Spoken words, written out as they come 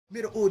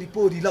मेरो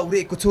ओरिपोरी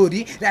लौरेको छोरी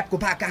ऱ्यापको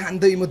भाका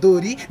हान्दै म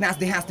दोरी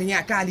नाच्दै हाँस्दै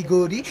यहाँ काली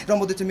गोरी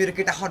रमाउँदैछ मेरो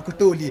केटाहरूको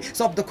टोली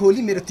शब्द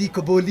खोली मेरो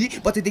तिखो बोली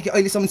बच्चैदेखि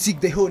अहिलेसम्म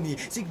सिक्दै हो नि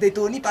सिक्दै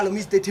तँ नि पालो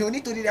मिच्दै थियो नि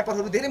तोरी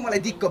ऱ्यापरहरू धेरै मलाई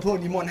दिक्क भयो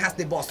नि मन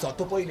हाँस्दै बस्छ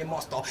तँ पहिले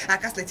मस्त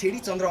आकाशलाई छेडी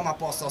चन्द्रमा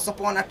पस्छ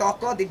सपना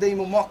टक्क देख्दै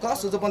म मक्क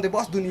सोझो बन्दै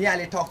बस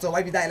दुनियाँले ठग्छ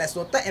वाइ विदाईलाई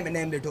सोध्दा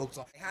एमएनएमले ढोक्छ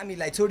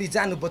हामीलाई छोडी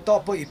जानुभयो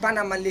तपाईँ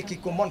पानामा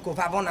लेखेको मनको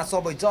भावना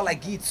सबै जलाई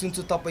गीत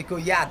सुन्छु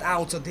तपाईँको याद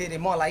आउँछ धेरै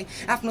मलाई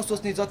आफ्नो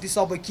सोच्ने जति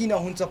सबै किन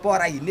हुन्छ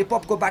पराई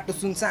नेपपको बाटो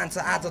सुनसान छ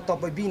आज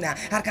तपाईँ बिना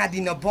अर्का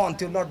दिन बन्द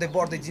थियो लड्दै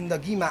बढ्दै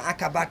जिन्दगीमा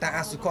आँखाबाट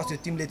आँसु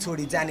खस्यो तिमीले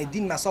छोडी जाने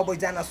दिनमा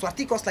सबैजना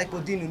स्वार्थी कसलाई पो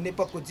दिनु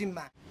नेपपको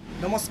जिम्मा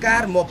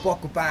नमस्कार म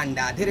पक्कु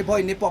पाण्डा धेरै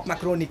भयो नेपपमा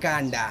क्रोनी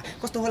काण्डा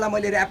कस्तो होला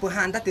मैले ऱ्याप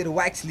हान्दा तेरो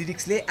वाइक्स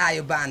लिरिक्सले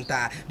आयो बान्ता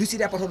दुसी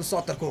ऱ्यापरहरू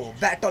सतर्क हो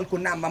ब्याटलको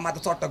नाममा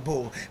मात्र चटक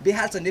भयो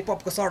बेहाल छ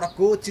नेपपको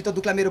सडकको चित्त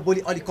दुख्ला मेरो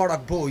बोली अलि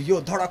कडक भयो यो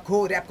धडक हो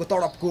ऱ्यापको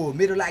तडपको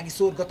मेरो लागि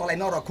स्वर्ग तँलाई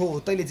नरक हो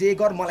तैँले जे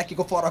गर मलाई के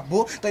को फरक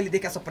भयो तैँले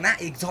देखा सपना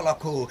एक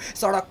झलक हो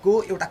सडकको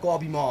एउटा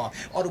कवि म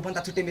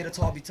अरूभन्दा छुट्टै मेरो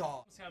छवि छ।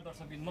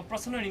 दर्शकबिन म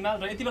प्रसन्न रिमाल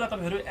र यति बेला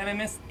तपाईँहरू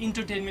एमएमएस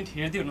इन्टरटेनमेन्ट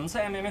हेर्दै हुनुहुन्छ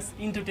एमएमएस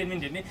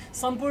इन्टरटेनमेन्ट हेर्ने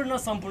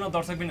सम्पूर्ण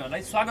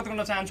दर्शकबिनहरूलाई स्वागत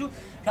गर्न चाहन्छु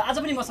र आज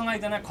पनि मसँग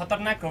एकजना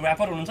खतरनाक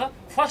ऱ्यापर हुनुहुन्छ।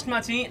 फर्स्टमा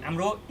चाहिँ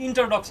हाम्रो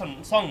इन्ट्रोडक्सन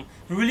सङ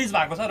रिलिज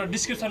भएको छ र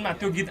डिस्क्रिप्सनमा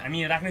त्यो गीत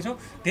हामी राख्नेछौँ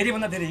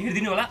धेरैभन्दा धेरै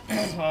हेरिदिनु होला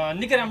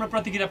निकै राम्रो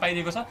प्रतिक्रिया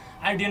पाइरहेको छ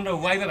आइडियन र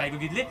वाइवा भाइको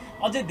गीतले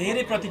अझै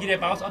धेरै प्रतिक्रिया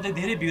पाओस् अझै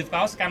धेरै भ्युज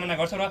पाओस् कामना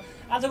गर्छ र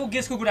आजको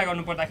गेस्टको कुरा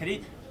गर्नु पर्दाखेरि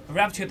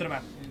ऱ्याप क्षेत्रमा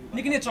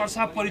निकै नै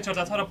चर्चा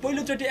परिचर्चा छ र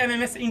पहिलोचोटि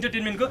एमएमएस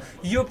इन्टरटेनमेन्टको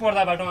यो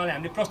पर्दाबाट उहाँले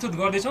हामीले प्रस्तुत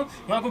गर्दैछौँ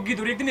उहाँको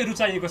गीतहरू एकदमै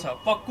रुचाइएको छ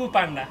पक्कु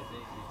पाण्डा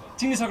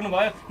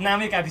चिनिसक्नुभयो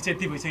नामै काफी छ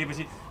यति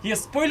भइसकेपछि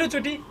यस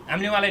पहिलोचोटि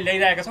हामीले उहाँलाई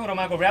ल्याइरहेका छौँ र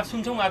उहाँको ऱ्याप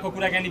सुन्छौँ उहाँको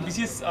कुराकानी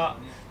विशेष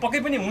पक्कै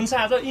पनि हुन्छ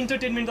आज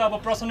इन्टरटेनमेन्ट त अब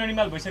प्रसन्न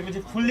रिमाल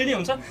भइसकेपछि फुल्ली नै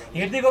हुन्छ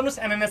हेर्दै गर्नुहोस्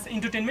एमएमएस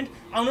इन्टरटेनमेन्ट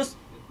आउनुहोस्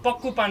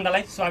पक्कु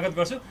पाण्डालाई स्वागत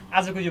गर्छु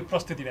आजको यो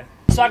प्रस्तुतिमा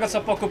स्वागत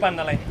छ पक्कु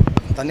पाण्डालाई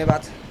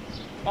धन्यवाद।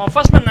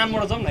 फर्स्टमा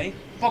नामबाट जाउँ न है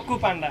पक्कु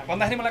पाण्डा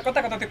भन्दाखेरि मलाई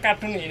कता कता त्यो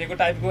कार्टुन हेरेको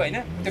टाइपको होइन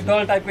त्यो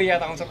डल टाइपको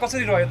याद आउँछ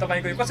कसरी रह्यो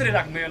तपाईँको कसरी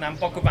राख्नुभयो यो नाम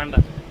पक्कु पाण्डा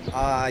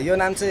यो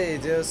नाम चाहिँ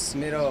जस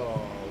मेरो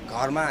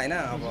घरमा होइन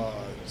अब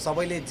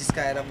सबैले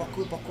जिस्काएर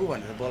पक्कु पक्कु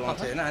भनेर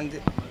बोलाउँथ्यो होइन अनि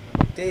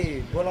त्यही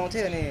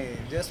बोलाउँथेँ अनि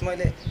जस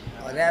मैले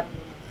ऱ्याप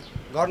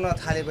गर्न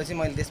थालेपछि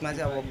मैले त्यसमा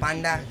चाहिँ अब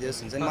पाण्डा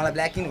जस हुन्छ नि मलाई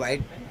ब्ल्याक एन्ड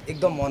व्हाइट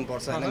एकदम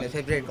मनपर्छ होइन मेरो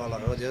फेभरेट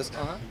कलर हो जस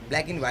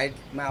ब्ल्याक एन्ड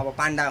व्हाइटमा अब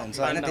पाण्डा हुन्छ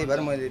होइन त्यही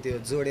भएर मैले त्यो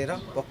जोडेर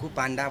पक्कु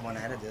पाण्डा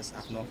बनाएर जस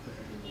आफ्नो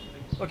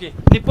ओके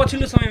अनि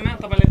पछिल्लो समयमा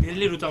तपाईँलाई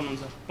धेरैले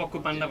रुचाउनुहुन्छ पक्कु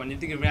पाण्डा भन्ने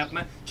बित्तिकै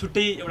ऱ्यापमा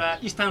छुट्टै एउटा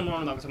स्थान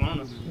बनाउनु भएको छ भनौँ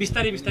न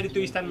बिस्तारै बिस्तारै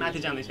त्यो स्थान माथि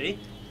जाँदैछ है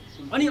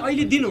अनि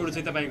अहिले दिनहरू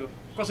चाहिँ तपाईँको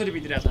कसरी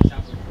बितिरहेको छ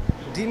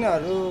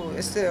दिनहरू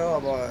यस्तै हो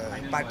अब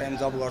पार्ट टाइम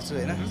जब गर्छु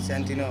होइन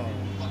सानोतिनो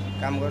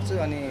काम गर्छु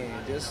अनि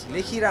जस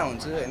लेखिरहेको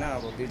हुन्छु होइन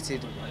अब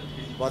बिटसिट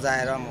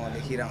बजाएर म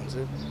लेखिरहेको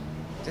हुन्छु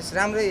त्यस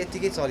राम्रै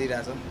यत्तिकै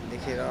चलिरहेछ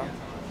लेखेर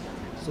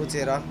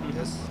सोचेर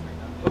जस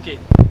ओके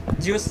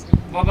जियोस्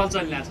बबाल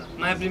चलिरहेछ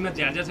मायाप्रीमा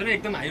झ्याझ्या छैन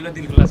एकदम हाइला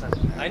दिल खुल्ला छ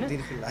होइन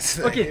दिल खुल्ला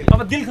छ ओके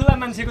अब दिल खुल्ला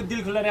मान्छेको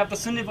दिल खुल्ला ऱ्याप त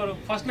सुन्नै पर्यो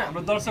फर्स्टमा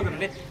हाम्रो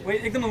दर्शकहरूले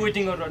एकदमै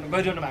वेटिङ गरिरहनु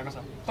भएको छ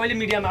कहिले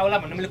मिडियामा आउला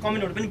भनेर मैले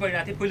कमेन्टहरू पनि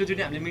पढिरहेको थिएँ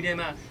पहिलोचोटि हामीले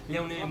मिडियामा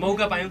ल्याउने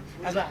मौका पायौँ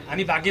आज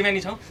हामी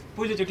भाग्यमानी छौँ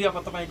पहिलोचोटि अब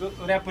तपाईँको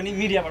ऱ्याप पनि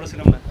मिडियाबाट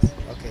सुनौँ न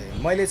ओके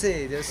मैले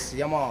चाहिँ जस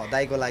यम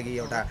दाईको लागि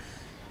एउटा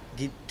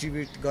गीत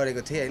ट्रिब्युट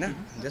गरेको थिएँ होइन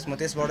जस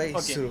म त्यसबाटै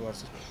सुरु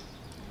गर्छु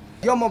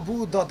यम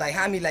बुद्ध दाई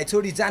हामीलाई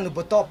छोडी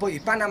जानुभयो तपाईँ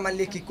पानामा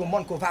लेखेको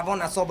मनको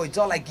भावना सबै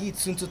जलाई गीत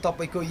सुन्छु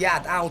तपाईँको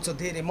याद आउँछ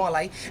धेरै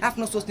मलाई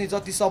आफ्नो सोच्ने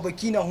जति सबै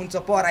किन हुन्छ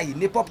पराई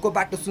नेपपको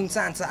बाटो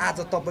सुनसान छ आज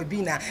तपाईँ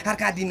बिना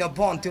अर्का दिन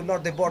बन्द थियो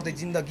लड्दै बढ्दै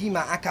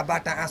जिन्दगीमा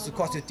आँखाबाट आँसु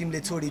खस्यो तिमीले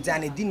छोडी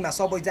जाने दिनमा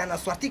सबैजना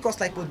स्वार्थी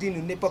कसलाई पो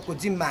दिनु नेपपको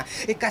जिम्मा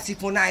एक्कासी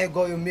फोन आयो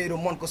गयो मेरो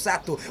मनको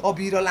सातो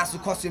अबिरल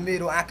आँसु खस्यो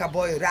मेरो आँखा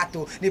भयो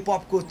रातो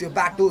नेपपको त्यो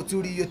बाटो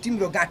चुडियो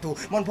तिम्रो गाँठो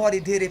मनभरि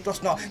धेरै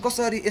प्रश्न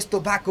कसरी यस्तो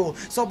भएको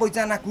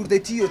सबैजना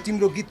कुर्दै थियो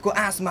तिम्रो गीतको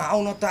आँसमा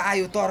आउन त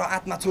आयो तर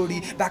आत्मा छोडी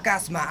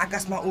बाकासमा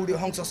आकाशमा उड्यो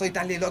हंस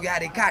शैतानले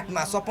लगारे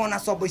काठमा सपना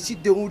सबै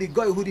सिद्धो उडी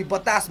गयो हुरी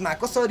बतासमा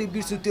कसरी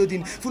बिर्सु त्यो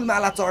दिन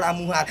फुलमाला चढा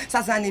मुहार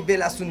साजानी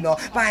बेला सुन्न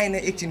पाएन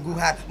एकछिन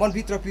गुहार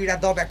मनभित्र पीडा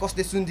दबा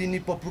कसले सुन्दिनी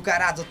प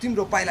पुकार आज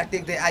तिम्रो पाइला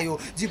टेक्दै आयो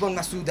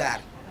जीवनमा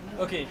सुधार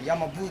ओके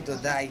यम बुद्ध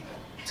दाई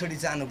छोडी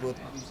जानुभयो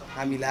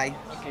हामीलाई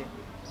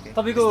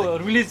तपाईँको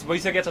रिलिज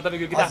भइसकेको छ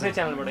तपाईँको गीत आफ्नै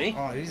च्यानलबाट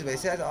है रिलिज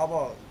भइसकेको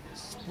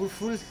अब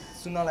फुल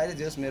सुन्नलाई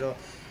जस मेरो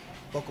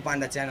पक्कु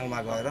पाण्डा च्यानलमा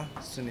गएर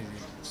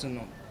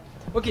सुन्नु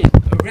ओके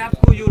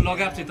ऱ्यापको यो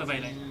लगाव चाहिँ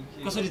तपाईँलाई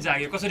कसरी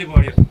जाग्यो कसरी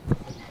बढ्यो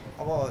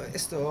अब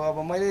यस्तो हो अब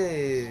मैले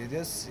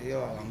जस यो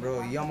हाम्रो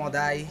यम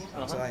दाई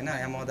छ होइन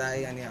यम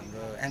दाई अनि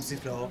हाम्रो एमसी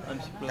फ्लो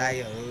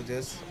दाईहरू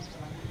जस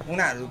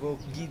उनीहरूको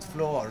गीत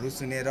फ्लोहरू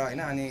सुनेर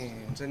होइन अनि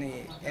हुन्छ नि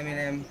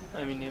एमएनएम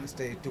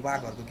जस्तै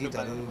टुपाकहरूको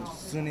गीतहरू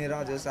सुनेर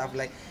जस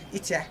आफूलाई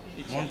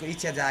मनको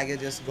इच्छा जाग्यो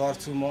जस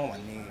गर्छु म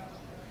भन्ने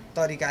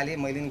तरिकाले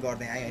मैले पनि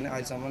गर्दै आएँ होइन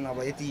अहिलेसम्म अब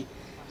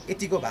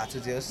यतिको भएको छु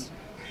जस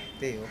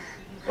त्यही हो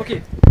ओके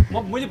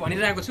मैले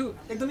भनिरहेको छु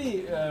एकदमै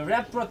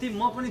ऱ्यापप्रति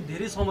म पनि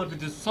धेरै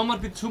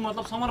समर्पित छु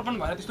मतलब समर्पण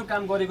भएर त्यस्तो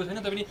काम गरेको छैन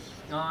तैपनि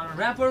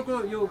ऱ्यापरको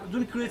यो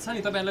जुन क्रेज छ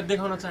नि तपाईँहरूलाई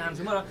देखाउन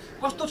चाहन्छु म र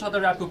कस्तो छ त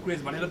ऱ्यापको क्रेज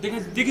भनेर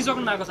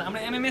देखिसक्नु भएको छ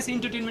हाम्रो एमएमएस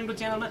इन्टरटेनमेन्टको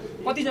च्यानलमा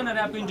कतिजना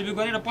ऱ्यापको इन्टरभ्यू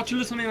गरेर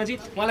पछिल्लो समयमा चाहिँ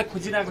उहाँलाई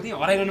खोजिरहेको थिएँ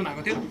हराइरहनु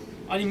भएको थियो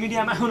अनि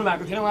मिडियामा आउनु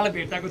भएको थिएन उहाँलाई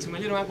भेटाएको छु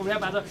मैले उहाँको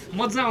ऱ्याप आज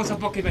मजा आउँछ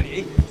पक्कै पनि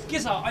है के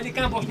छ अहिले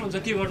कहाँ बस्नुहुन्छ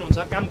के गर्नुहुन्छ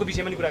कामको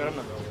विषयमा नि कुरा गरौँ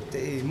न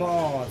त्यही म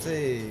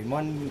चाहिँ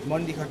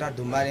मन्डीखटा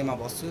ढुम्बारेमा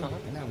बस्छु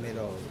होइन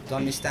मेरो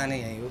जन्मस्थानै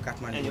यहीँ हो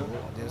काठमाडौँ हो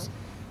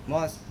म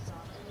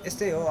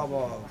यस्तै हो अब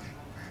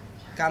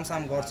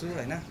कामसाम गर्छु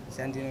होइन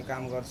सानोतिनो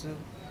काम गर्छु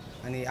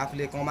अनि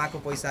आफूले कमाएको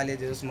पैसाले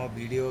जस म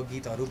भिडियो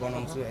गीतहरू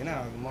बनाउँछु होइन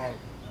म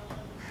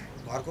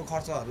घरको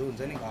खर्चहरू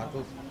हुन्छ नि घरको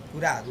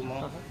कुराहरू म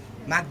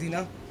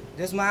माग्दिनँ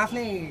जस म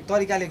आफ्नै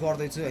तरिकाले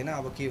गर्दैछु होइन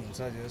अब के हुन्छ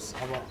जस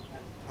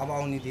अब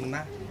आउने दिनमा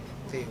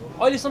त्यही हो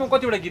अहिलेसम्म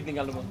कतिवटा गीत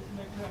निकाल्नु भयो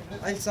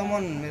अहिलेसम्म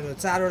मेरो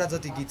 4वटा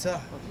जति गीत छ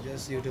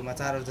जस युट्युबमा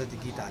 4वटा जति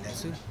गीत हालेको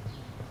छु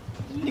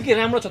निकै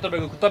राम्रो छ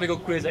तपाईँको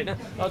क्रेज होइन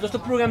जस्तो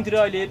प्रोग्रामतिर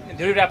अहिले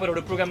धेरै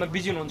ऱ्यापरहरू प्रोग्राममा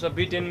बिजी हुनुहुन्छ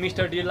बिटेन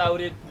मिस्टर डी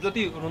लाउरे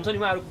जति हुनुहुन्छ नि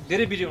उहाँहरू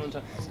धेरै बिजी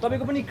हुनुहुन्छ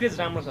तपाईँको पनि क्रेज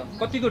राम्रो छ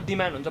कतिको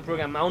डिमान्ड हुन्छ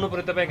प्रोग्राममा आउनु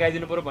पऱ्यो तपाईँ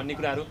गाइदिनु पऱ्यो भन्ने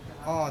कुराहरू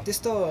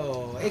त्यस्तो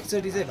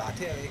एकचोटि चाहिँ भएको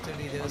थियो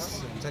एकचोटि जस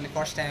हुन्छ नि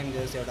फर्स्ट टाइम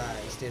जस एउटा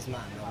स्टेजमा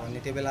हाल्नु पर्ने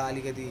त्यो बेला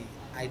अलिकति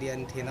आइडिया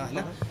नि थिएन होइन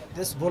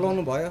जस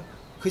बोलाउनु भयो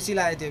खुसी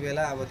लाग्यो त्यो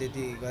बेला अब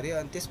त्यति गऱ्यो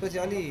अनि त्यसपछि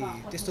अलि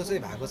त्यस्तो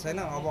चाहिँ भएको छैन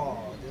अब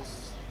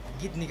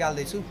गीत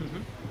निकाल्दैछु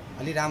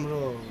अलि राम्रो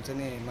हुन्छ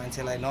नि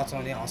मान्छेलाई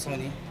नचाउने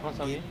हँसाउने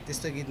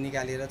त्यस्तो गीत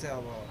निकालेर चाहिँ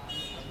अब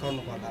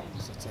गर्नु पर्ला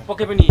भन्ने सोच्छ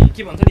पक्कै पनि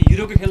के भन्छ नि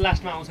हिरोको खेल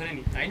लास्टमा आउँछ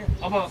नि होइन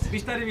अब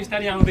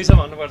बिस्तारै आउँदैछ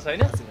भन्नुपर्छ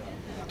होइन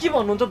के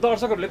भन्नुहुन्छ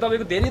दर्शकहरूले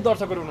तपाईँको धेरै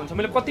दर्शकहरू हुनुहुन्छ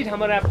मैले कति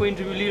ठाउँमा ऱ्यापको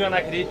इन्टरभ्यू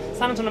लिइरहँदाखेरि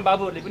सानो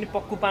बाबुहरूले पनि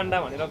पक्कु पाण्डा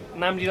भनेर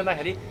नाम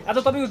लिइरहँदाखेरि आज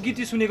तपाईँको गीत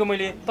सुनेको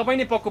मैले तपाईँ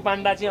नै पक्कु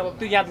पाण्डा चाहिँ अब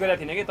त्यो याद गरेको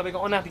थिइनँ कि तपाईँको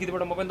अनाथ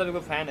गीतबाट म पनि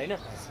तपाईँको फ्यान होइन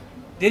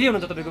धेरै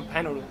हुनुहुन्छ तपाईँको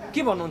फ्यानहरू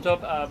के भन्नुहुन्छ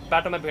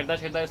बाटोमा भेट्दा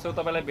यसो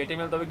तपाईँलाई भेटेँ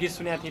मैले तपाईँ गीत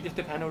सुनेको थिएँ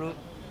त्यस्तो फ्यानहरू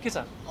के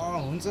छ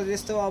हुन्छ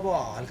त्यस्तो अब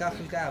हल्का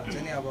फुल्का हुन्छ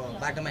नि अब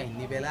बाटोमा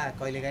हिँड्ने बेला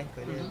कहिले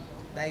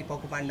दाइ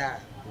पक्कु पाण्डा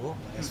हो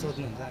भनेर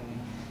सोध्नुहुन्छ अनि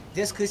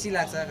जस खुसी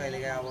लाग्छ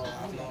कहिलेकाहीँ अब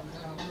आफ्नो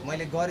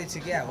मैले गरेछु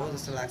क्या हो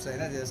जस्तो लाग्छ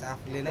होइन जस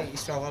आफूले नै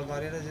स्ट्रगल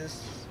गरेर जस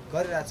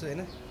गरिरहेको छु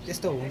होइन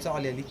त्यस्तो हुन्छ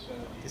अलिअलि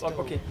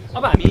ओके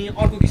अब हामी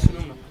अर्को गीत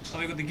सुनौँ न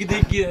तपाईँको त गीत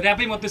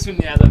ऱ्यापै मात्रै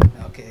सुन्ने आज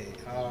ओके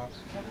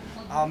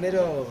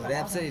मेरो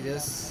ऱ्याप चाहिँ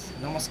जस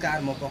नमस्कार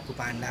म पक्कु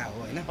पाण्डा हो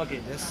होइन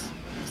जस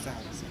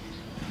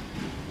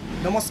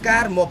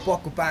नमस्कार म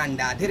पक्कु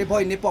पाण्डा धेरै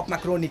भयो नेपमा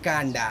क्रोनिक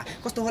काण्डा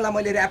कस्तो होला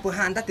मैले ऱ्याप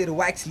हान्दा तेरो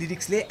वाइक्स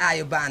लिरिक्सले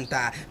आयो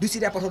बान्ता दुसी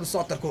ऱ्यापरहरू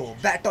सतर्कको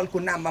ब्याटलको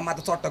नाममा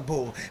मात्र चटक भो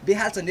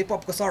बेहाल छ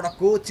नेपको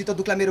सडकको चित्त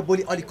दुख्ला मेरो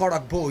बोली अलि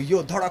कडक भो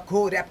यो धडक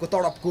हो ऱ्यापको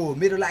तडपको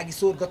मेरो लागि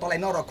स्वर्ग तँलाई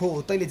नरक हो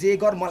तैँले जे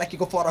गर मलाई के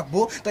को फरक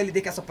भो तैँले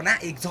देखा सपना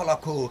एक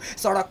झलक हो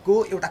सडकको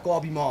एउटा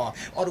कवि म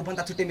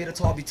अरूभन्दा छुट्टै मेरो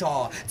छवि छ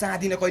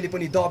चाहदिन कहिले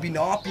पनि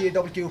दबिन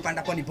PAWQ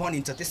पाण्डा पनि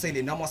भनिन्छ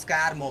त्यसैले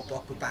नमस्कार म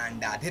पक्कु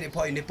पाण्डा धेरै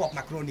भयो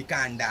नेपमा क्रोनिक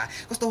काण्डा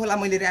कस्तो होला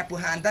मैले ऱ्याप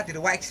हान्दा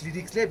तेरो वाइक्स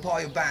लिरिक्सले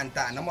भयो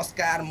बान्ता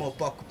नमस्कार म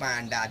पक्कु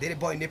पाण्डा धेरै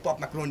भयो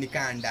नेपमा क्रोनिक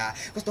काण्डा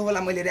कस्तो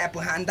होला मैले ऱ्याप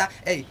हान्दा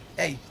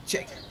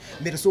चेक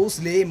मेरो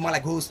सोचले मलाई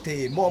घोष्थे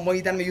म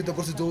मैदानमा युद्ध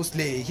गर्छु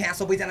जोसले यहाँ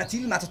सबैजना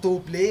चिलमा छ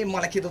तोपले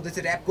मलाई खेदाउँदैछ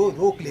ऱ्यापको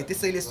रोकले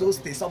त्यसैले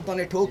सोच्थे शब्द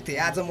नै ठोक्थे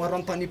आज म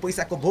रन्थनी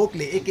पैसाको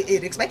भोकले एके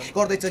रेक्स भाइ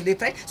गर्दैछ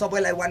लेफ्ट राइट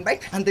सबैलाई वान बाइट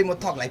हान्दै म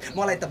थगलाई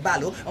मलाई त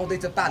बालो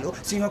आउँदैछ पालो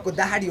सिंहको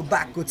दहाडी यो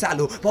बाघको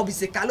चालो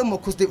भविष्य कालो म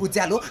खोज्दै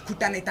उज्यालो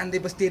खुट्टा नै तान्दै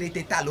बस तेरै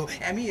त्यही तालो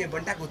ए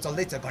घन्टाको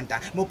चल्दैछ घन्टा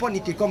म पनि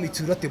के कमी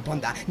छु र त्यो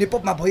भन्दा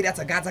नेपमा भइरहेछ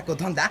गाजाको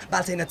धन्दा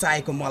बाल छैन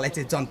चाहेको मलाई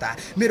चाहिँ जनता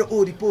मेरो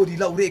ओरिपोरी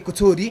लौरेको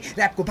छोरी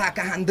ऱ्यापको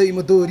भाका हान्दै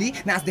म दोरी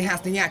नाच्दै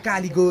हाँस्दै यहाँ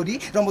काली गोरी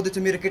रमाउँदैछ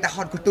मेरो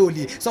केटाहरूको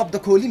टोली शब्द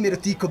खोली मेरो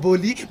तिखो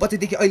बोली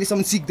बच्चैदेखि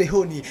अहिलेसम्म सिक्दै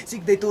हो नि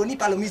सिक्दै तँ नि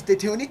पालो मिच्दै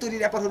थियो नि तोरी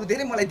ऱ्यापरहरू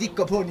धेरै मलाई दिक्क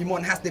भयो नि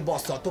मन हाँस्दै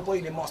बस्छ तँ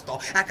पहिले मस्त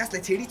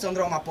आकाशलाई छेडी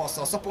चन्द्रमा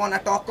पस्छ सपना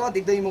टक्क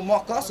देख्दै म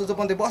मक्क सोझो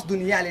बन्दै बस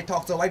दुनियाँले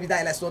ठग्छ वाइ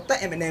विदाईलाई सोध्छ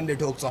MNMले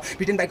ढोक्छ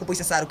भिटेन भाइको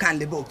पैसा शाहरुख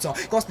खानले बोक्छ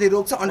कसले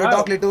रोक्छ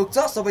अन्डरडगले टोक्छ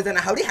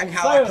सबैजना हाउडी हामी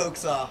हावा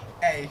ठोक्छ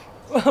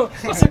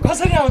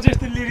कसरी आउँछ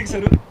यस्तो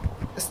लिरिक्सहरू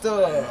यस्तो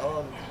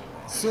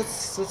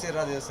सोचेर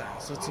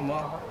सोच्छु म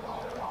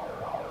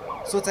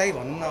सोचाइ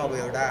भन्नु न अब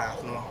एउटा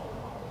आफ्नो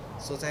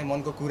सोचाइ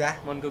मनको कुरा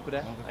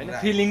हैन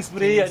फिलिङ्स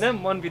पुरै हैन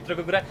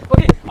मनभित्रको कुरा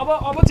ओके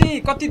अब चाहिँ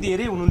कति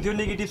धेरै हुनुहुन्थ्यो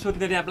नेगेटिभ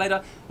सोच्ने ऱ्यापलाई र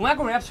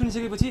उहाँको ऱ्याप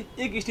सुनिसकेपछि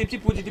एक स्टेप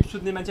चाहिँ पोजिटिभ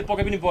सोच्ने मान्छे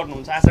पक्कै पनि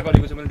बढ्नुहुन्छ आशा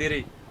गरेको छु मैले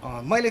धेरै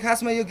मैले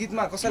खासमा यो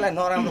गीतमा कसैलाई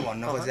नराम्रो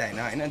भन्न खोजेँ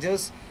हैन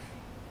जस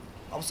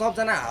अब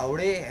सबजना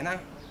हाउडे हैन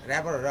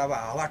ऱ्यापरहरू अब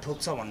हावा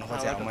ठोक्छ भन्न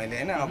खोजेँ मैले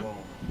हैन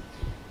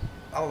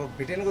अब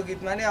भिटेनको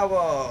गीतमा नि अब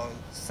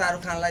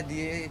शाहरुख खानलाई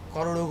दिए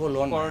करोडौँको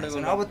लोन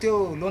अब त्यो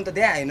लोन त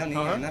दिए हैन नि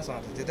हैन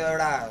त्यो त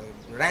एउटा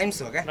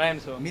राइम्स हो क्या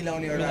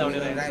मिलाउने एउटा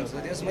राइम्स हो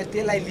त्यस मैले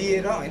त्यसलाई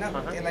लिएर हैन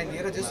त्यसलाई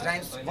लिएर जस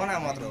राइम्स बना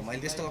मात्र हो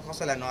मैले त्यस्तो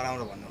कसैलाई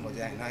नराम्रो भन्न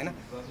खोजेँ हैन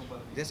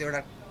जस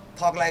एउटा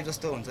थक लाइफ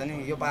जस्तो हुन्छ नि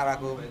यो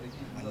पाराको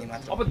भन्ने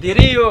मात्र। अब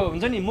धेरै यो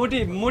हुन्छ नि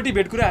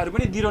मोटिभेट कुराहरू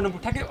पनि दिइरहनु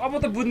ठ्याक्कै अब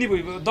त बुझ्ने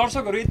भयो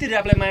दर्शकहरू यति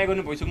ऱ्यापलाई माया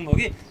गर्नु भइसक्नु भयो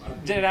कि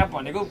जे ऱ्याप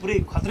भनेको पुरै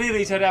खत्रै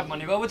रहेछ ऱ्याप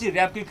भनेको अब चाहिँ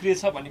ऱ्यापकै क्रेज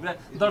छ भन्ने कुरा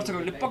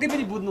दर्शकहरूले पक्कै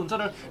पनि बुझ्नुहुन्छ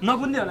र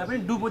नबुझ्नेहरूलाई पनि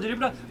डु पोजिटिभ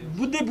र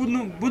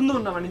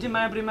बुझ्नुहुन्न भने चाहिँ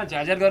माया प्रेममा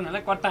झ्याझ्यार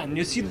गर्नेहरूलाई कट्टा हान्ने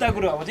यो सिधा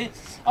कुरो अब चाहिँ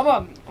अब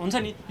हुन्छ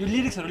नि यो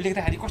लिरिक्सहरू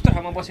लेख्दाखेरि कस्तो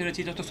ठाउँमा बसेर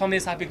चाहिँ जस्तो समय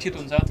सापेक्षित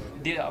हुन्छ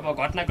अब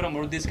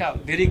घटनाक्रमहरू देशका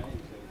धेरै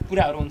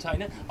कुराहरू हुन्छ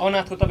होइन।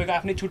 अनाथको तपाईँको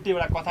आफ्नै छुट्टै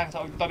एउटा कथा छ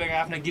तपाईँको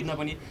आफ्नै गीतमा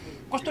पनि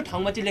कस्तो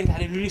ठाउँमा चाहिँ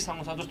लेख्दाखेरि लिरिक्स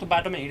आउँछ जस्तो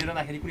बाटोमा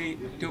हिँडिरहँदाखेरि कुनै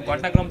त्यो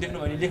घटनाक्रम देख्नु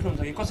भने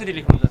लेख्नुहुन्छ कि कसरी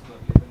लेख्नुहुन्छ?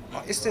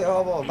 यस्तै हो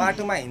अब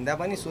बाटोमा हिँड्दा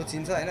पनि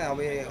सोचिन्छ होइन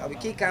अब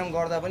केही काम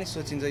गर्दा पनि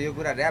सोचिन्छ यो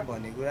कुरा ऱ्याप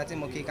भन्ने कुरा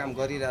चाहिँ म केही काम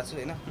गरिरहेको छु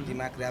होइन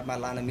दिमाग ऱ्यापमा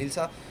लान मिल्छ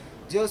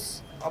जस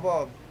अब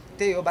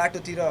त्यही हो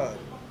बाटोतिर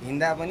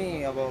हिँड्दा पनि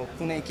अब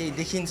कुनै केही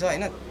देखिन्छ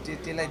होइन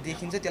त्यसलाई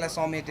देखिन्छ त्यसलाई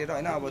समेटेर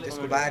होइन अब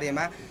त्यसको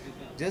बारेमा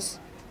जस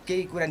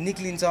केही कुरा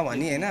निक्लिन्छ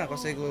भने होइन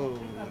कसैको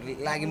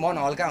लागि मन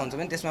हल्का हुन्छ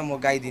भने त्यसमा म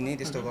गाइदिने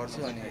त्यस्तो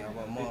गर्छु। अनि अब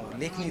म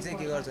लेख्ने चाहिँ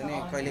के गर्छु भने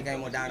कहिलेकाहीँ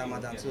म डाँडामा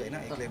जान्छु होइन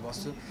एक्लै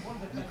बस्छु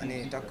अनि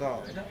टक्क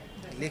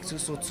लेख्छु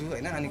सोध्छु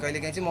होइन अनि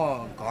कहिलेकाहीँ चाहिँ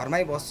म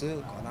घरमै बस्छु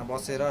घरमा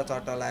बसेर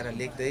चट्टा लाएर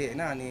लेख्दै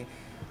होइन अनि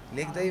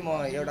लेख्दै म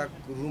एउटा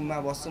रुममा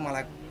बस्छु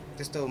मलाई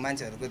त्यस्तो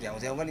मान्छेहरूको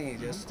झ्याउझ्याउ पनि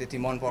त्यति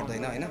मन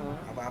पर्दैन होइन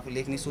अब आफू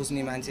लेख्ने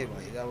सोच्ने मान्छे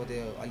भएर अब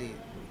त्यो अलि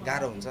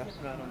गाह्रो हुन्छ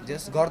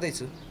जस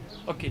गर्दैछु।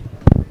 ओके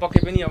पक्कै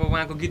पनि अब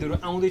उहाँको गीतहरू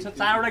आउँदैछ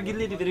 4वटा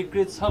गीतले यति धेरै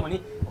क्रेज छ भने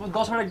अब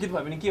 10वटा गीत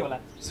भयो भने के होला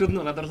सोध्नु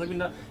होला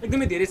दर्शकबिन्द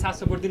एकदमै धेरै साथ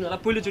सपोर्ट दिनु होला।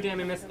 पहिलोचोटि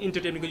MMS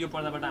इन्टरटेनमेन्टको यो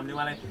पर्दाबाट हामीले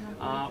उहाँलाई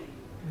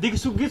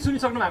गीत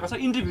सुनिसक्नु भएको छ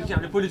इन्टरभ्यू चाहिँ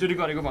हामीले पहिलोचोटि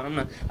गरेको भनौँ न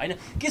होइन।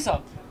 के छ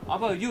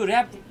अब यो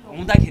ऱ्याप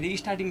हुँदाखेरि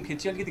स्टार्टिङ फेज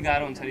चाहिँ अलिकति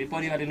गाह्रो हुन्छ अरे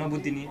परिवारले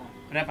नबुझिदिने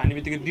ऱ्याप हान्ने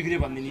बित्तिकै बिग्रियो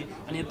भनिदिने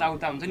अनि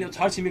यताउता हुन्छ नि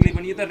छरछिमेकले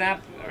पनि यो त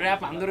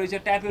ऱ्याप हान्दो रहेछ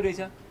ट्यापै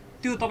रहेछ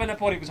त्यो तपाईँलाई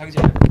परेको छ कि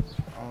छैन?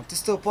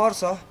 त्यस्तो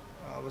पर्छ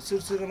अब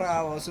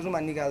सुरुमा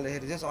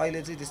निकाल्दाखेरि जस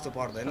अहिले चाहिँ त्यस्तो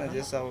पर्दैन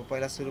जस अब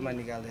पहिला सुरुमा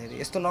निकाल्दाखेरि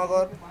यस्तो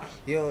नगर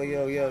यो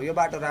यो यो यो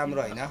बाटो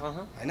राम्रो होइन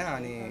होइन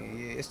अनि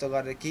यस्तो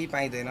गरेर केही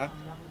पाइँदैन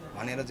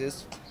भनेर जस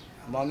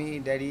मम्मी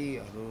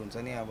ड्याडीहरू हुन्छ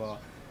नि अब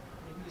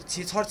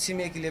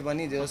छरछिमेकीले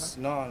पनि जस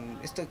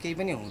यस्तो केही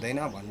पनि हुँदैन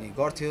भन्ने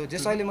गर्थ्यो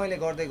जस अहिले मैले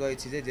गर्दै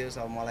गएपछि चाहिँ जस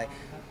अब मलाई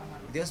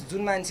जस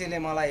जुन मान्छेले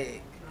मलाई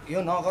यो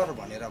नगर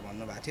भनेर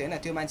भन्नुभएको थियो होइन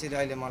त्यो मान्छेले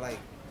अहिले मलाई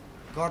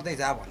गर्दै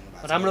जा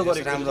भन्नुभएको राम्रो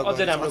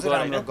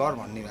गर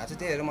भन्ने भएको छ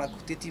त्यही भएर मलाई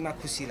त्यतिमा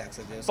खुसी लाग्छ।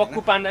 पक्कु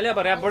पाण्डाले अब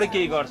ऱ्यापबाटै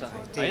केही गर्छ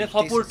होइन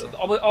सपोर्ट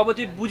अब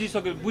चाहिँ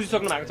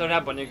बुझिसक्नु भएको छ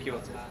ऱ्याप भनेको के हो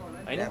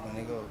होइन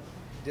भनेको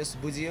जस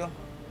बुझियो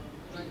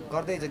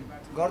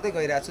गर्दै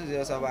गइरहेको छु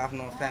जस अब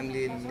आफ्नो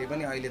फ्यामिलीले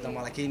पनि अहिले त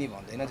मलाई केही नि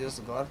भन्दैन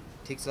जस गर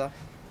ठिक छ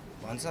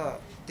भन्छ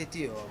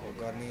त्यति हो अब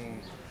गर्ने।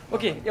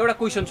 ओके एउटा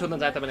क्वेसन सोध्न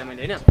चाहे तपाईँलाई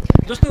मैले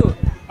होइन जस्तो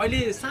अहिले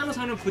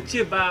सानो फुच्चे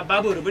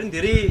बाबुहरू पनि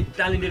धेरै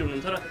ट्यालेन्टेड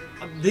हुनुहुन्छ र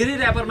धेरै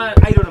ऱ्यापरमा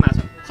आइरहनु भएको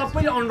छ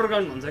सबैले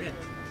अन्डरग्राउन्ड भन्छ क्या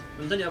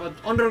हुन्छ नि अब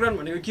अन्डरग्राउन्ड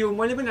भनेको के हो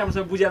मैले पनि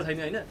राम्रोसँग बुझेको छैन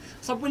होइन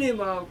सबैले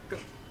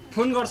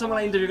फोन गर्छ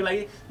मलाई इन्टरभ्यूको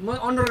लागि म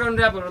अन्डरग्राउन्ड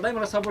ऱ्यापहरूलाई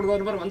मलाई सपोर्ट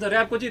गर्नु पर्यो भन्छ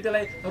ऱ्यापको चाहिँ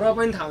त्यसलाई र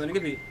पनि थाहा हुँदैन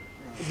कि फेरि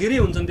धेरै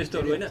हुन्छन्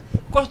त्यस्तोहरू होइन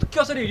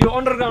कसरी यो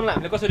अन्डरग्राउन्डलाई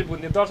हामीले कसरी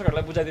बुझ्ने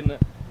दर्शकहरूलाई बुझाइदिनु।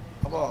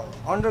 अब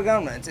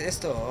अन्डरग्राउन्ड भने चाहिँ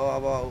यस्तो हो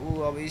अब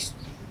अब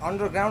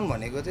अन्डरग्राउन्ड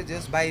भनेको चाहिँ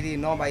जस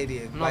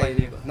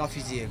नबाहिरिएको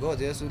नफिजिएको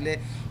जस उसले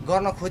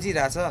गर्न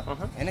खोजिरहेछ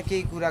होइन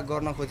केही कुरा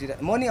गर्न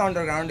खोजिरहेको म नि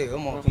अन्डरग्राउन्डै हो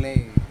म कुनै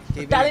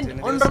ट्यालेन्ट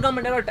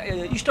अन्डरग्राउन्डमा एउटा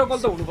स्ट्रगल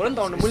त हुनु पऱ्यो नि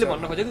त मैले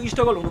भन्न खोजेको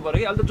स्ट्रगल हुनु पऱ्यो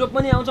कि अहिले त जो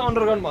पनि आउँछ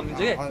अन्डरग्राउन्ड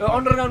भनिदिन्छ कि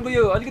अन्डरग्राउन्डको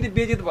यो अलिकति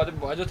बेजित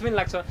भयो जस्तो पनि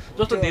लाग्छ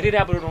जस्तो धेरै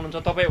ऱ्यापरहरू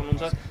हुनुहुन्छ तपाईँ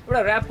हुनुहुन्छ एउटा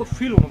ऱ्यापको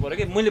फिल हुनु पऱ्यो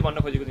कि मैले भन्न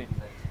खोजेको चाहिँ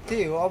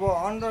त्यही हो। अब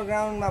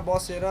अन्डरग्राउन्डमा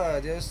बसेर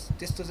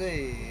त्यस्तो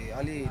चाहिँ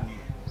अलि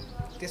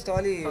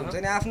हुन्छ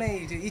नि आफ्नै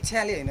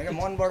इच्छाले होइन क्या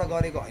मनबाट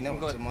गरेको होइन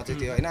म चाहिँ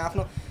त्यो होइन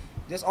आफ्नो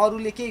जस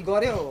अरूले केही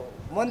गर्यो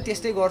म पनि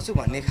त्यस्तै गर्छु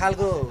भन्ने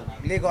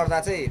खालकोले गर्दा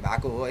चाहिँ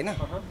भएको हो होइन।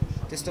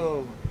 त्यस्तो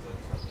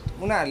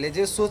उनीहरूले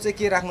जे सोचे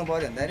के राख्नु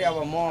पऱ्यो भन्दाखेरि अब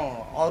म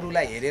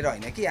अरूलाई हेरेर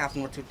होइन कि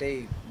आफ्नो छुट्टै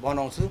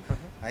बनाउँछु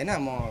होइन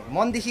म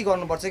मनदेखि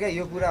गर्नुपर्छ क्या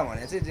यो कुरा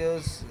भने चाहिँ जो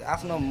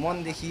आफ्नो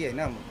मनदेखि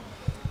होइन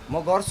म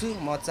गर्छु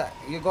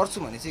यो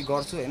गर्छु भने चाहिँ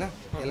गर्छु होइन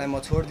यसलाई म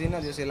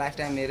छोड्दिनँ जसले लाइफ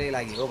टाइम मेरै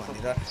लागि हो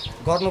भनेर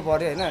गर्नु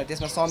पऱ्यो होइन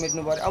त्यसमा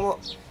समेट्नु पऱ्यो। अब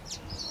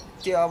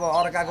त्यो अब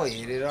अर्काको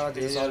हेरेर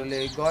अरूले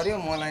गर्यो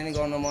मलाई नि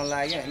गर्न मन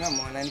लाग्यो होइन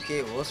मलाई नि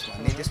केही होस्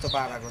भन्ने त्यस्तो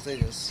पाराको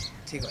चाहिँ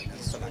ठिक होइन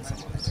जस्तो लाग्छ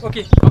मलाई।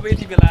 ओके अब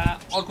यति बेला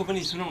अर्को पनि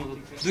सुनौँ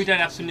दुईवटा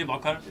ऱ्याप सुन्ने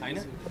भर्खर होइन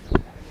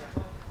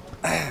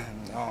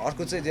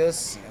अर्को चाहिँ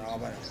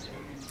अब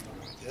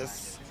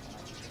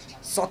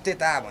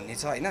सत्यता भन्ने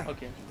छ होइन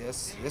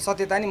यो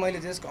सत्यता नि मैले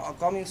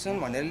कमिङ सुन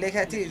भनेर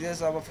लेखेको थिएँ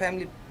अब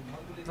फ्यामिली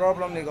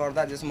प्रब्लमले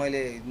गर्दा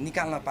मैले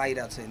निकाल्न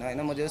पाइरहेको छैन होइन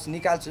म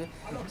निकाल्छु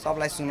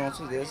सबलाई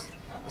सुनाउँछु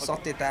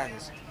सत्यता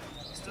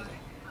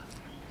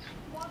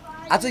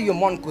आज यो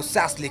मनको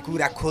सासले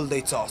कुरा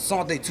खोल्दैछ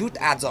सधैँ झुट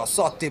आज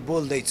सत्य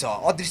बोल्दैछ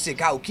अदृश्य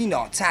घाउ किन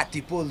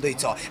छाती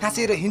पोल्दैछ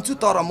हाँसेर हिँड्छु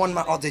तर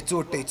मनमा अझै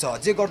चोटै छ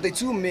जे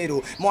गर्दैछु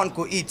मेरो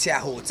मनको इच्छा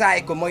हो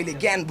चाहेको मैले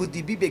ज्ञान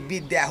बुद्धि विवेक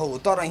विद्या हो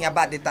तर यहाँ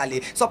बाध्यताले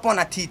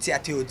सपना थिच्या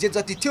थियो जे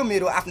जति थियो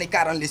मेरो आफ्नै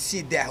कारणले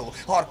सिद्ध्या हो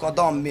हर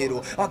कदम मेरो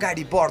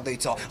अगाडि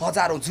बढ्दैछ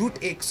हजारौँ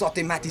झुट एक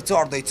सत्य माथि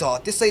चढ्दैछ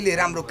त्यसैले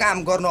राम्रो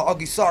काम गर्न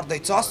अघि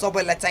सर्दैछ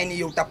सबैलाई चाहिने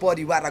एउटा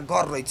परिवार र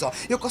घर रहेछ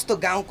यो कस्तो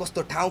गाउँ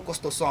कस्तो ठाउँ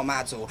कस्तो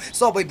समाज हो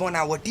सबै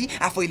बनावटी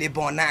आफैले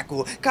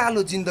बनाएको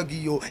कालो जिन्दगी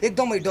यो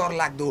एकदमै डर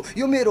लाग्दो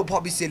यो मेरो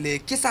भविष्यले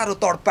के साह्रो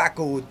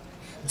तडपाएको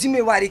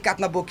जिम्मेवारी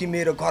काट्न बोकी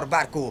मेरो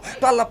घरबारको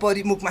टल्ला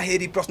परि मुखमा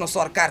हेरी प्रश्न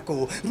सरकारको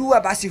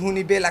रुवाबासी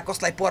हुने बेला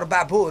कसलाई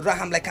प्रभाव हो र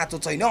हामीलाई खाँचो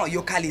छैन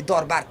यो खाली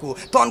दरबारको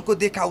तनको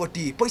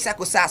देखावटी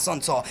पैसाको शासन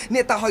छ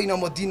नेता होइन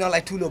म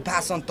दिनलाई ठुलो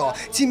भाषण त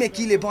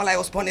छिमेकीले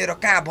भलायोस् भनेर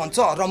कहाँ भन्छ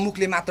र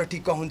मुखले मात्र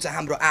ठिक्क हुन्छ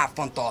हाम्रो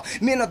आफन्त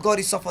मेहनत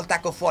गरी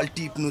सफलताको फल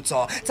टिप्नु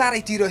छ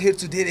चारैतिर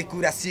हेर्छु धेरै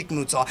कुरा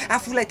सिक्नु छ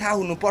आफूलाई थाहा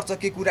हुनुपर्छ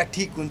के कुरा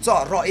ठिक हुन्छ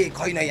र एक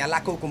होइन यहाँ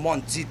लाखौँको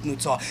मन जित्नु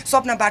छ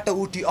सपनाबाट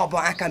उठी अब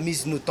आँखा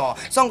मिच्नु त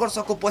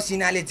सङ्घर्षको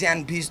पसिना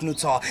ज्यान भिज्नु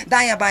छ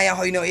दायाँ बायाँ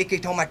होइन एकै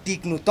ठाउँमा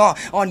टिक्नु त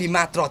अनि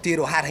मात्र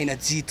तेरो हार होइन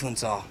जित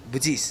हुन्छ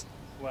बुझिस्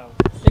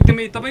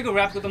एकदमै तपाईँको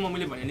ऱ्यापको त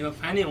मैले भने नि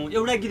फ्यानै हुँ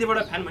एउटा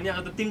गीतबाट फ्यान भने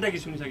आज त 3टा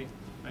गीत सुनिसकेँ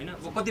होइन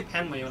अब कति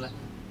फ्यान भयो होला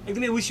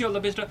एकदमै wish you all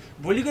the best र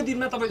भोलिको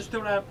दिनमा तपाईँ जस्तो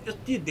एउटा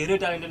यति धेरै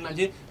ट्यालेन्टेड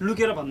मान्छे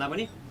लुकेर भन्दा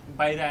पनि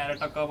बाहिर आएर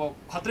टक्क अब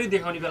खत्रै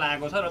देखाउने बेला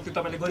आएको छ र त्यो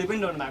तपाईँले गरि पनि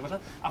रहनु भएको छ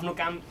आफ्नो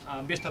काम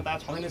व्यस्तता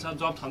छँदैन छ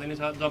जब छँदैन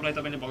छ जबलाई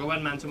तपाईँले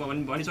भगवान् मान्छु म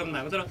भने भनिसक्नु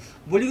भएको छ र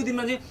भोलिको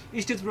दिनमा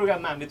चाहिँ स्टेज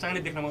प्रोग्राममा हामीले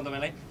चाँडै देख्न पाउँ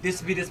तपाईँलाई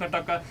देश विदेशमा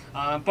टक्क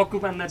पक्कु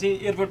पान्ना चाहिँ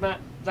एयरपोर्टमा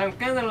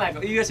कहाँ जानु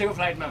लागेको युएसएको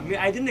फ्लाइटमा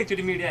आइदिनु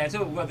एकचोटि मिडिया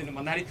हेर्छु गरिदिनु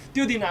भन्दाखेरि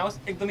त्यो दिन आओस्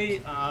एकदमै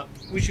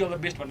wish you all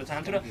the best भन्न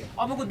चाहन्छु र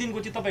अबको दिनको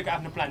चाहिँ तपाईँको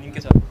आफ्नो प्लानिङ के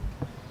छ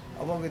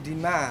अबको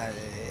दिनमा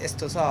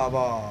यस्तो छ अब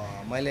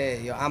मैले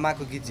यो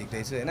आमाको गीत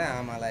झिक्दैछु होइन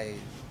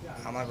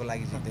आमाको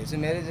लागि झिक्दैछु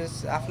मेरो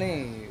जस्ट आफ्नै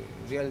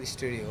रियल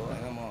स्टोरी हो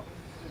होइन म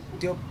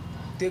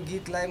त्यो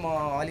गीतलाई म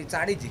अलि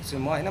चाँडै झिक्छु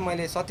म होइन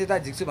मैले सत्यता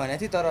झिक्छु भनेको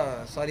थिएँ तर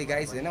सरी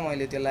गाइस होइन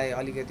मैले त्यसलाई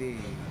अलिकति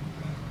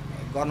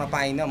गर्न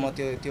पाइनँ म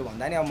त्यो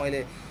भन्दा नि अब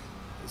मैले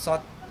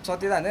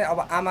सत्यता भने अब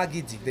आमा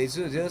गीत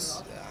झिक्दैछु जस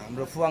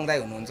हाम्रो फुवाङ दाई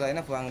हुनुहुन्छ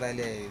होइन फुवाङ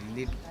दाईले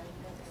लिड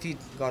फिट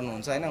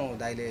गर्नुहुन्छ होइन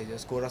दाईले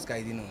जस कोरस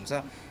गाइदिनुहुन्छ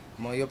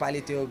म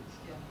योपालि त्यो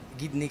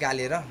गीत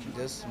निकालेर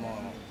जस म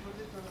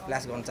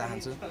क्लास गर्न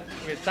चाहन्छु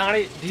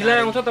चाँडै ढिला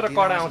आउँछ तर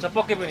कडा आउँछ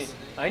पक्कै पनि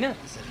होइन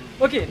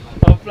ओके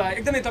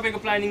एकदमै तपाईँको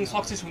प्लानिङ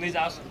सक्सेस हुँदै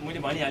जाओस् मैले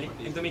भनिहालेँ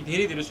एकदमै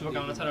धेरै धेरै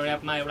शुभकामना छ र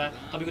ऱ्यापमा एउटा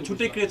तपाईँको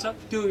छुट्टै क्रेज छ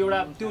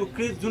त्यो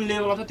क्रेज जुन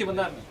लेभलमा छ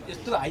त्योभन्दा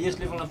यस्तो हाइएस्ट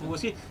लेभलमा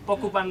पुगोस् कि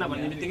पक्कु पान्ना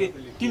भन्ने बित्तिकै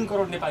 3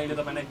 करोड नेपालीले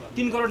तपाईँलाई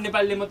 3 करोड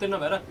नेपालीले मात्रै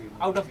नभएर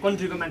आउट अफ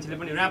कन्ट्रीको मान्छेले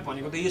पनि ऱ्याप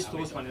भनेको त यस्तो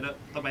होस् भनेर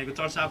तपाईँको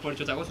चर्चा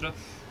परिचर्चा होस् र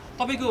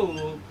तपाईँको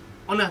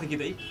अनाथ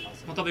गीत है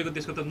म तपाईँको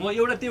त्यसको त म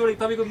एउटा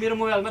तपाईँको मेरो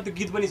मोबाइलमा त्यो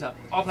गीत पनि छ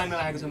अफलाइनमा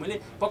राखेको छ मैले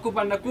पक्कु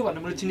पान्डा को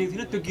भनेर मैले चिनेको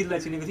थिइनँ त्यो गीतलाई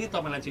चिनेको थिएँ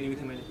तपाईँलाई चिनेको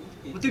थिएँ मैले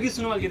त्यो गीत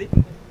सुन्नु अलिकति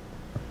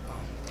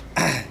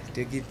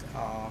त्यो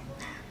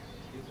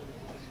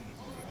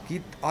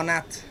गीत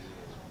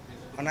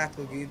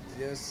अनाथको गीत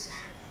जस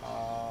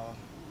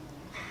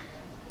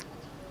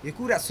यो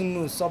कुरा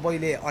सुन्नु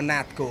सबैले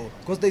अनाथको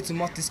खोज्दैछु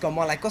मस्तिष्क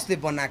मलाई कसले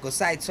बनाएको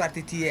सायद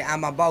स्वार्थी थिए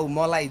आमा बाउ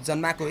मलाई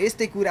जन्माएको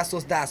यस्तै कुरा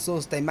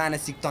सोच्दै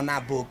मानसिक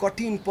तनाव भयो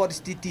कठिन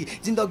परिस्थिति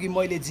जिन्दगी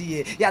मैले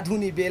जिएँ याद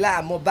हुने बेला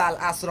म बाल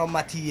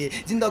आश्रममा थिएँ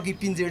जिन्दगी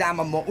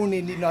पिन्जडामा म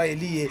उनी निर्णय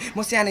लिएँ म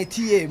सानै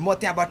थिएँ म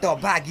त्यहाँबाट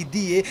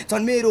भागिदिएँ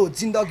झन् मेरो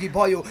जिन्दगी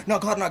भयो न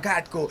घर न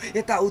घाटको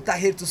यताउता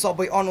हेर्छु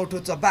सबै अनौठो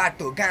छ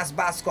बाटो घाँस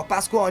बाँस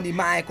कपासको अनि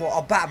मायाको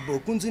अभाव भयो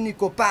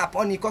कुञ्जुनीको पाप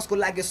अनि कसको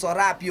लाग्यो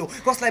सराप यो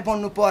कसलाई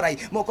भन्नु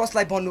पराई म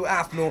कसलाई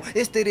आफ्नो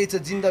यस्तै रहेछ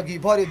जिन्दगी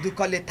भर्यो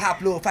दुःखले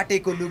थाप्लो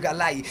फाटेको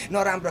लुगालाई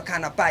नराम्रो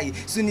खाना पाई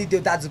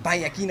सुनिदेऊ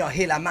दाजुभाइ किन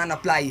हेला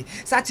मानवलाई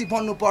साँच्ची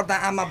भन्नु पर्दा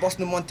आमा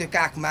बस्नु मन थियो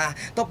काखमा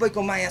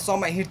तपाईँको माया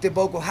समय हिँड्थ्यो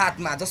बाउको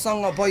हातमा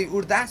जसँग भई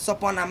उड्दा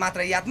सपना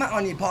मात्र यादमा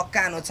अनि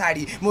भक्कानो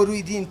छाडी म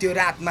रुइदिन्थ्यो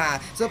रातमा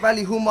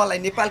सपाली हु मलाई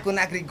नेपालको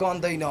नागरिक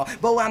गन्दैन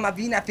बाउ आमा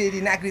बिना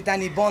फेरि नागरिकता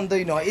नि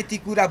बन्दैन यति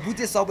कुरा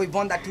बुझे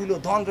सबैभन्दा ठुलो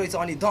धन रहेछ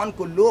अनि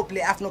धनको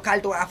लोभले आफ्नो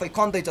खाल्टो आफै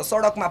खन्दैछ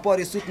सडकमा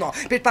पर्यो सुत्न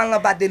पेट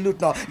पाल्न बाध्य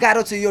लुट्न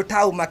गाह्रो छ यो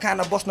ठाउँमा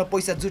खाना बस्न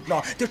पैसा जुट्न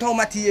त्यो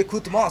ठाउँमा थिए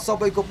खुद म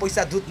सबैको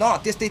पैसा धुत्न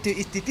त्यस्तै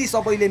थियो स्थिति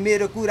सबैले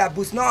मेरो कुरा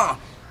बुझ्न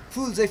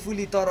फुल चाहिँ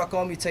फुली तर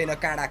कमी छैन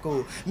काँडाको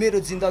मेरो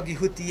जिन्दगी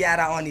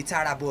हुतियाएर अनि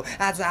छाडा भयो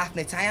आज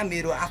आफ्नै छाया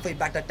मेरो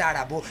आफैबाट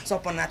टाढा भयो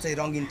सपना चाहिँ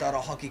रङ्गिन तर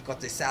हकिकत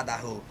चाहिँ सादा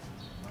हो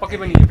पक्कै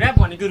पनि ऱ्याप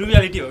भनेको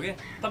रियालिटी हो क्या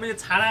तपाईँले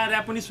छाडा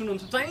ऱ्याप पनि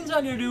सुन्नुहुन्छ चाहिन्छ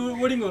अनि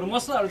वर्डिङहरू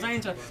मसलाहरू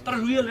चाहिन्छ तर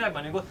रियल ऱ्याप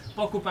भनेको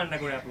पक्कु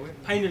पाण्डाको ऱ्याप हो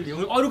फाइनली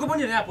हो अरूको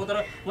पनि ऱ्याप हो तर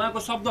उहाँको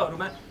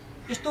शब्दहरूमा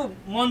यस्तो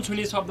मन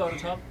छुने शब्दहरू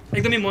छ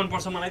एकदमै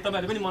मनपर्छ मलाई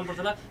तपाईँहरूले पनि मनपर्छ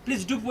होला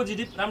प्लिज डु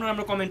पोजिटिभ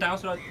राम्रो कमेन्ट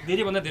आओस् र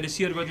धेरैभन्दा धेरै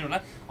सेयर गरिदिनु होला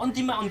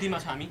अन्तिममा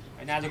छ हामी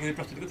होइन आजको यो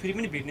प्रस्तुतिको फेरि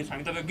पनि भेट्ने छौँ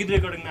हामी तपाईँको गीत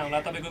रेकर्डिङमा होला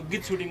तपाईँको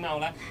गीत सुटिङमा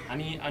होला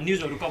हामी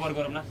न्युजहरू कभर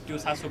गरौँ न त्यो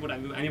साथ सपोर्ट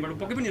हामीबाट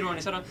पक्कै पनि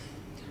रहनेछ र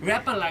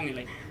ऱ्यापमा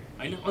लाग्नेलाई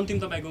होइन अन्तिम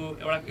तपाईँको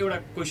एउटा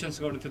क्वेसन्स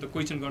गर्नु थियो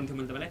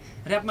मैले तपाईँलाई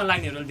ऱ्यापमा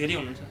लाग्नेहरू धेरै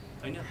हुनुहुन्छ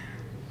होइन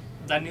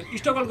जान्ने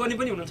स्ट्रगल गर्ने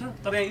पनि हुनुहुन्छ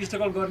तर यहाँ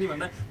स्ट्रगल गर्ने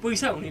भन्दा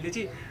पैसा हुनेले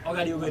चाहिँ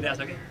अगाडि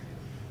गइरहेछ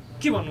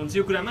के भन्नुहुन्छ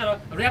यो कुरामा र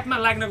ऱ्यापमा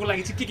लाग्नको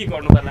लागि चाहिँ के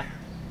गर्नु पर्ला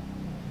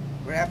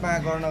ऱ्यापमा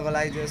गर्नको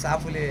लागि जस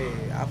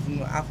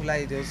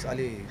आफूलाई जस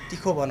अलि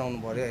तिखो बनाउनु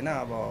पर्यो हैन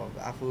अब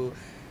आफू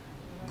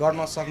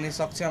गर्न सक्ने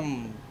सक्षम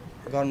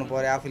गर्नु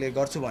पर्यो आफूले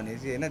गर्छु भने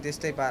चाहिँ हैन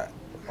त्यस्तै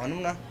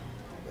भनौँ न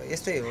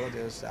यस्तै हो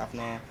जस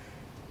आफ्नो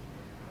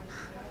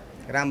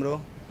राम्रो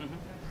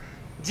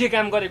जे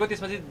काम गरेको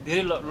त्यसमा चाहिँ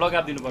धेरै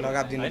लगाव दिनु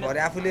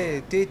पर्यो आफूले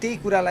त्यही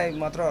कुरालाई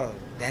मात्र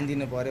ध्यान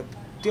दिनु पर्यो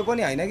त्यो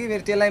पनि हैन कि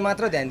फेरि त्यसलाई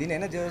मात्र ध्यान दिने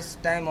हैन जस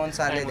टाइम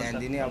अनुसारले ध्यान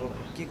दिने अब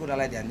के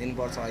कुरालाई ध्यान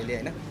दिनुपर्छ अहिले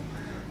हैन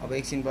अब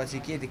एकछिन पछि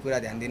के कुरा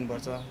ध्यान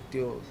दिनुपर्छ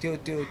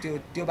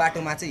त्यो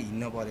बाटोमा चाहिँ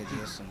हिँड्नु पर्यो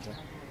जस हुन्छ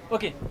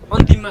ओके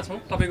अन्तिममा छौँ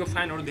तपाईँको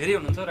फ्यानहरू धेरै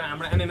हुनुहुन्छ र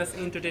हाम्रो एमएमएस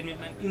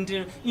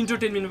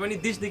इन्टरटेनमेन्टमा पनि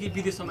देशदेखि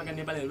विदेशसम्मका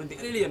नेपालीहरू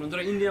धेरैले हेर्नुहुन्छ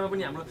र इन्डियामा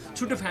पनि हाम्रो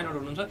छुट्टै फ्यानहरू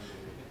हुनुहुन्छ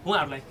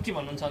उहाँहरूलाई के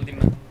भन्नुहुन्छ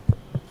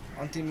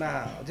अन्तिममा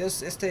जस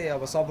यस्तै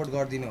अब सपोर्ट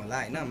गरिदिनु होला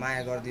हैन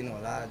माया गरिदिनु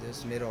होला जस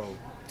मेरो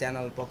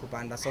च्यानल पक्कु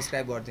पाण्डा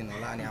सब्स्क्राइब गरिदिनु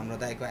होला अनि हाम्रो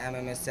दाइको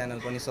एमएमएस च्यानल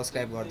पनि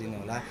सब्स्क्राइब गरिदिनु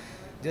होला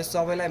जस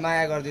सबैलाई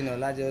माया गरिदिनु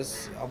होला जस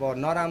अब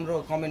नराम्रो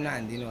कमेन्ट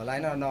नहान्दिनु होला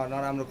हैन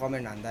नराम्रो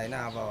कमेन्ट हान्दा हैन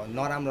अब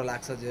नराम्रो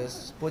लाग्छ जस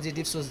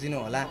पोजिटिभ सोच्दिनु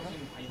होला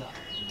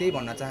त्यही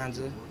भन्न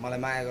चाहन्छु मलाई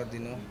माया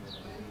गरिदिनु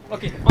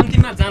ओके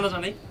अन्तिममा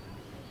जाँदै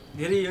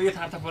धेरै यो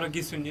यथार्थपरक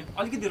गीत सुन्यो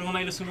अलिकति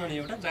रमाइलो सुनाउने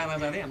एउटा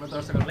जाँदै हाम्रो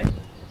दर्शकहरूलाई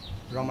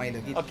रमाइलो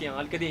गीत ओके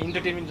अलिकति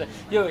इन्टरटेनमेन्ट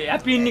यो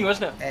ह्याप्पी एन्डिङ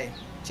होस् न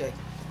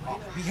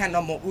बिहान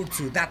म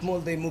उठ्छु दाँत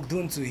मोल्दै मुख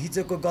धुन्छु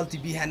हिजोको गल्ती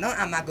बिहान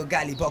आमाको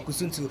गाली भएको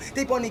सुन्छु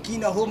त्यही पनि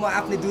किन हो म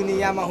आफ्नै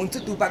दुनियाँमा हुन्छु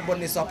तुपाक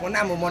बन्ने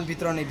सपना म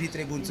मनभित्र नै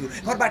भित्रै बुन्छु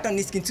घरबाट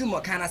निस्किन्छु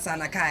म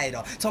खानासाना खाएर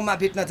क्षमा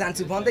भेट्न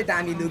जान्छु भन्दै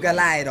दामी लुगा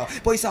लाएर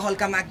पैसा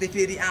हल्का माग्दै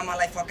फेरि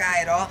आमालाई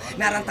फकाएर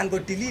नारायण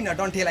गोटी लिन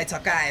डन्ठेलाई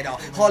छकाएर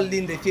हल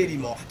लिँदै फेरि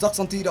म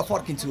जक्सनतिर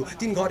फर्किन्छु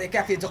 3 घरे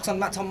क्याफे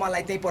जक्सनमा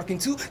छम्मालाई त्यही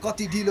पर्खिन्छु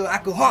कति ढिलो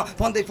आएको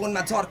भन्दै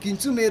फोनमा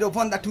झर्किन्छु मेरो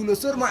भन्दा ठुलो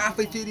स्वर म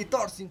आफै फेरि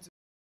तर्सिन्छु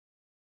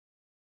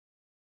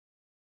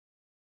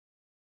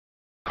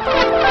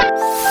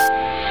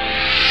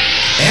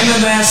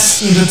MMS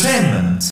Entertainment